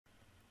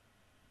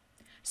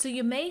So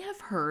you may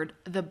have heard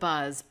the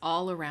buzz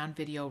all around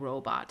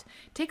VideoRobot.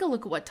 Take a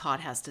look at what Todd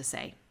has to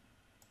say.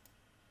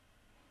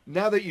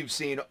 Now that you've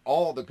seen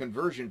all the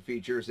conversion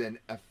features and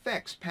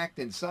effects packed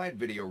inside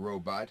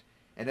VideoRobot,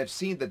 and have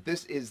seen that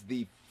this is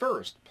the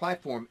first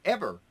platform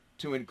ever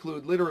to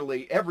include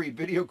literally every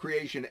video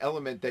creation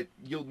element that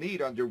you'll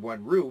need under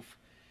one roof,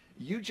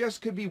 you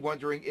just could be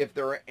wondering if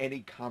there are any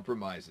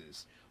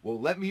compromises. Well,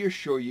 let me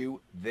assure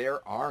you,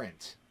 there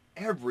aren't.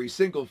 Every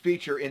single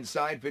feature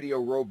inside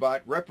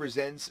VideoRobot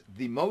represents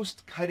the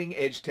most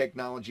cutting-edge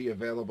technology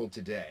available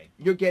today.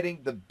 You're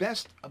getting the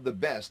best of the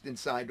best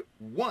inside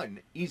one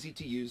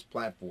easy-to-use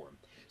platform.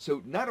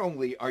 So not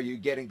only are you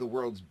getting the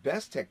world's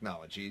best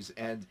technologies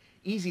and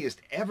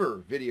easiest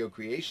ever video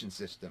creation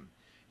system,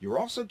 you're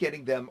also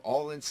getting them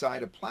all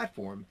inside a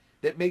platform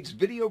that makes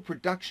video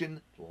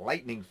production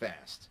lightning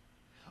fast.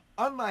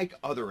 Unlike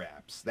other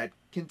apps that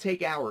can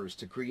take hours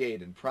to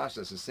create and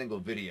process a single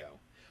video,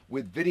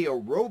 with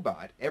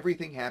VideoRobot,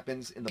 everything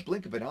happens in the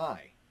blink of an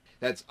eye.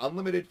 That's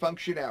unlimited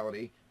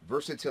functionality,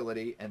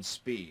 versatility, and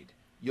speed.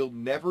 You'll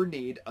never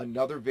need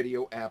another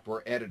video app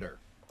or editor.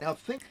 Now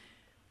think...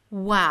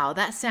 Wow,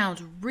 that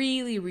sounds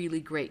really, really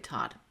great,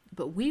 Todd.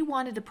 But we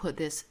wanted to put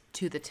this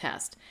to the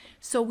test.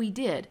 So we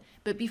did.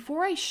 But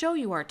before I show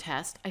you our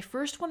test, I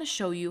first want to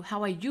show you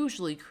how I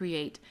usually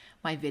create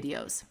my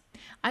videos.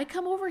 I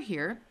come over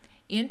here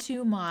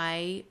into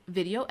my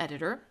video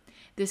editor.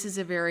 This is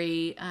a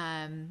very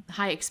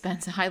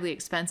highly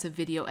expensive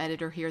video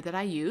editor here that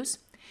I use.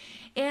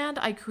 And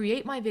I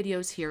create my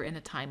videos here in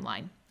a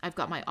timeline. I've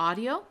got my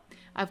audio,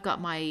 I've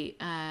got my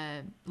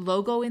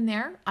logo in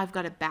there, I've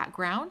got a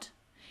background,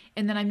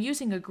 and then I'm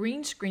using a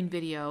green screen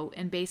video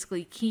and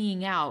basically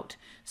keying out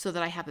so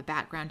that I have a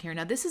background here.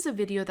 Now this is a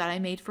video that I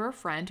made for a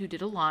friend who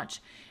did a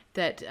launch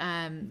that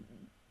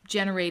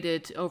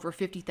generated over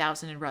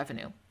 $50,000 in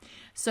revenue.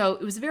 So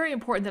it was very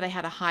important that I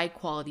had a high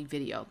quality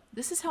video.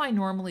 This is how I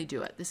normally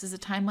do it. This is a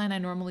timeline I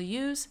normally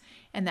use,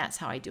 and that's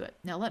how I do it.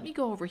 Now let me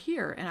go over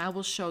here and I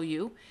will show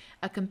you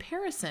a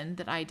comparison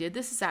that I did.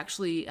 This is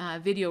actually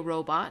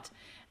VideoRobot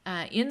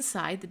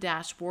inside the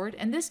dashboard,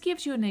 and this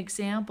gives you an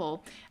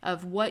example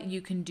of what you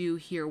can do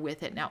here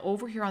with it. Now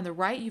over here on the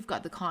right, you've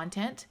got the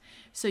content.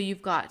 So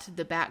you've got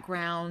the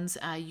backgrounds,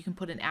 you can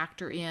put an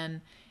actor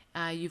in,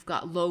 you've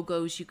got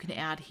logos you can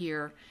add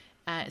here.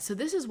 So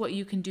this is what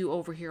you can do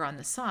over here on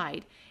the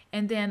side.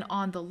 And then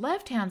on the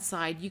left-hand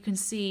side, you can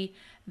see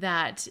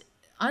that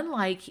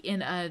unlike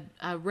in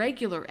a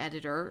regular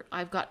editor,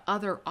 I've got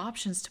other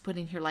options to put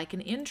in here, like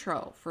an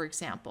intro, for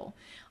example.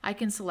 I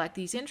can select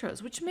these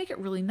intros, which make it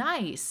really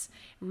nice,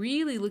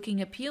 really looking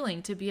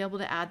appealing to be able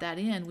to add that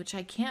in, which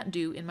I can't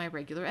do in my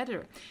regular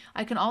editor.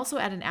 I can also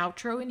add an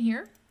outro in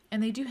here,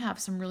 and they do have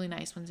some really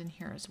nice ones in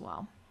here as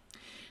well.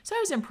 So I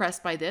was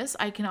impressed by this.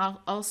 I can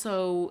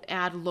also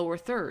add lower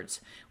thirds,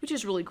 which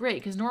is really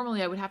great because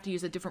normally I would have to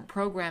use a different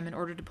program in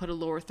order to put a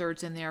lower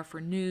thirds in there for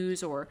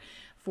news or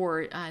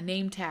for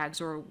name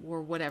tags or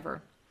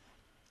whatever.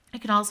 I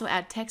can also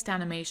add text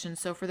animation.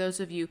 So for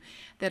those of you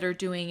that are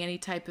doing any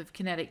type of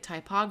kinetic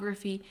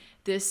typography,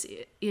 this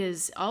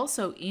is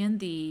also in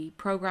the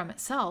program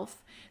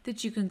itself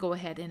that you can go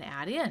ahead and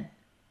add in.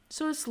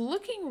 So it's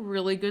looking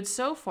really good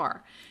so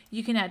far.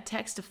 You can add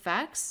text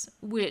effects,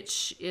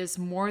 which is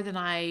more than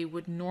I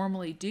would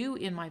normally do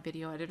in my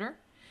video editor.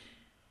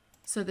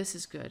 So this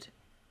is good.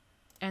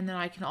 And then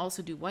I can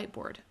also do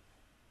whiteboard.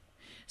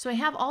 So I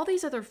have all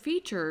these other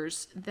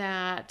features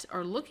that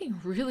are looking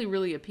really,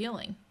 really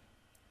appealing.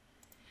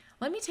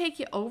 Let me take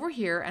you over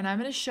here and I'm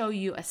going to show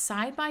you a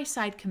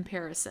side-by-side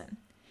comparison.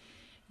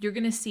 You're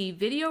going to see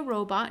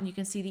VideoRobot, and you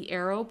can see the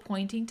arrow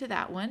pointing to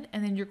that one,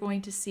 and then you're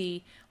going to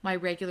see my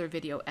regular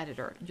video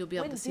editor. You'll be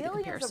able to see the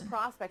comparison. When billions of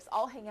prospects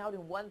all hang out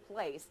in one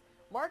place,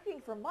 marketing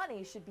for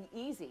money should be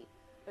easy.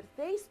 But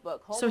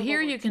Facebook, so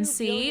here you can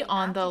see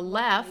on the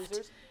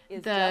left,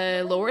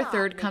 the lower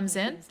third comes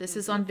in. This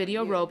is on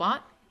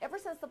VideoRobot. Ever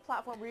since the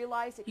platform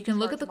realized it you can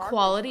look at the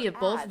quality of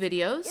both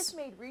videos. It's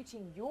made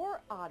reaching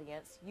your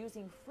audience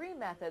using free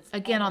methods.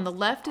 Again, on the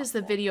left is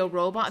the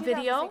VideoRobot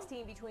video.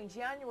 Between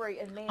January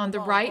and May on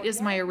the right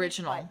is my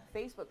original.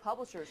 Facebook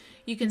publishers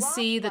you can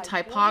see the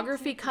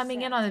typography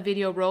coming in on the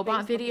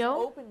VideoRobot video.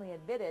 Openly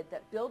admitted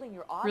that building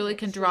your audience really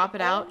can drop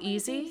it out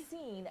easy.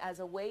 Seen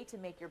as a way to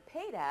make your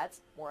paid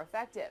ads more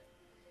effective.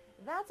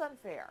 That's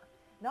unfair.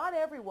 Not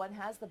everyone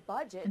has the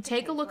budget. And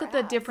take a look at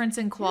the difference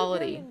in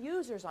quality. 2 billion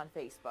users on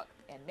Facebook,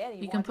 and many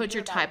you can put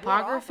your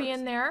typography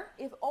in there.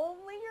 If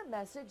only your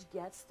message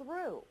gets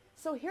through.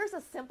 So here's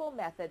a simple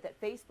method that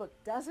Facebook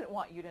doesn't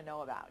want you to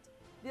know about.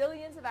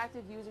 Billions of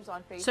active users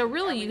on Facebook. So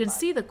really you can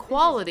see the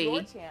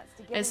quality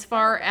as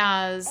far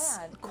as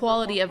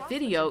quality of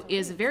video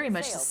is very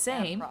much the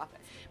same,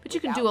 but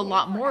you can do a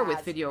lot more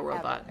with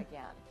VideoRobot.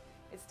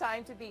 It's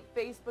time to beat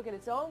Facebook at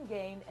its own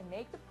game and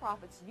make the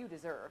profits you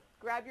deserve.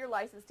 Grab your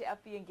license to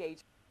FB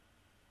Engage.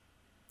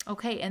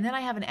 Okay, and then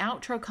I have an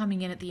outro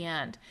coming in at the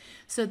end.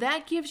 So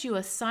that gives you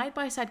a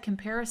side-by-side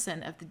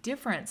comparison of the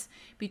difference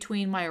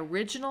between my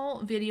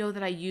original video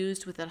that I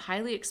used with a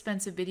highly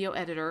expensive video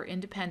editor,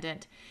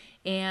 independent,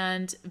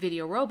 and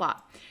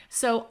VideoRobot.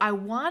 So I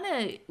want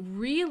to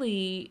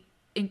really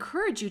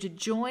encourage you to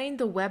join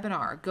the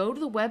webinar. Go to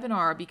the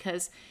webinar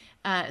because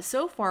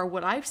so far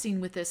what I've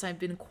seen with this, I've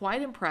been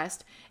quite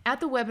impressed.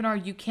 At the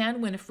webinar, you can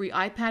win a free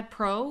iPad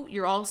Pro.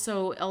 You're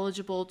also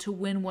eligible to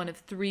win one of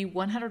 3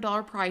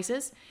 $100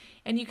 prizes.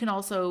 And you can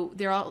also,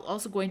 they're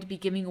also going to be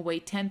giving away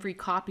 10 free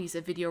copies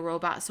of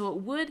VideoRobot. So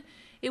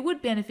it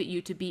would benefit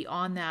you to be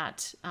on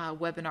that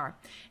webinar.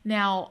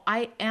 Now,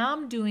 I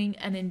am doing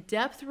an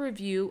in-depth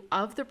review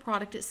of the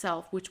product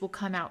itself, which will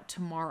come out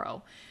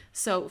tomorrow.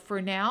 So for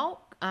now,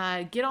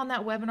 get on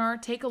that webinar,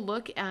 take a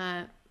look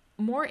at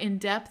more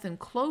in-depth and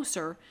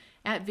closer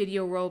at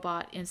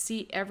VideoRobot and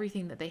see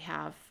everything that they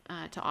have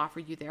to offer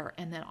you there.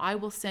 And then I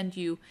will send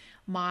you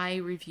my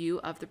review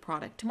of the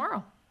product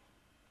tomorrow.